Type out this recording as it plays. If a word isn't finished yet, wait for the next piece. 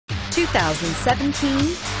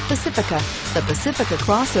2017 Pacifica. The Pacifica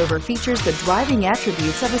crossover features the driving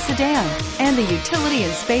attributes of a sedan and the utility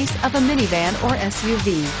and space of a minivan or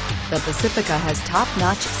SUV. The Pacifica has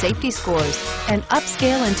top-notch safety scores, an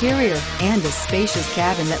upscale interior, and a spacious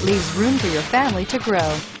cabin that leaves room for your family to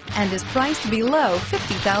grow, and is priced below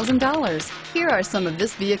 $50,000. Here are some of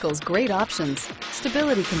this vehicle's great options: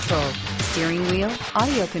 stability control, steering wheel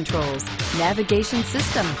audio controls, navigation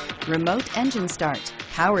system, remote engine start,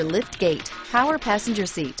 power lift gate, power passenger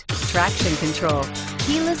seat, traction control,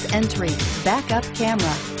 keyless entry, backup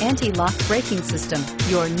camera, anti-lock braking system.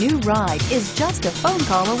 Your new ride is just a phone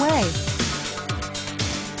call away.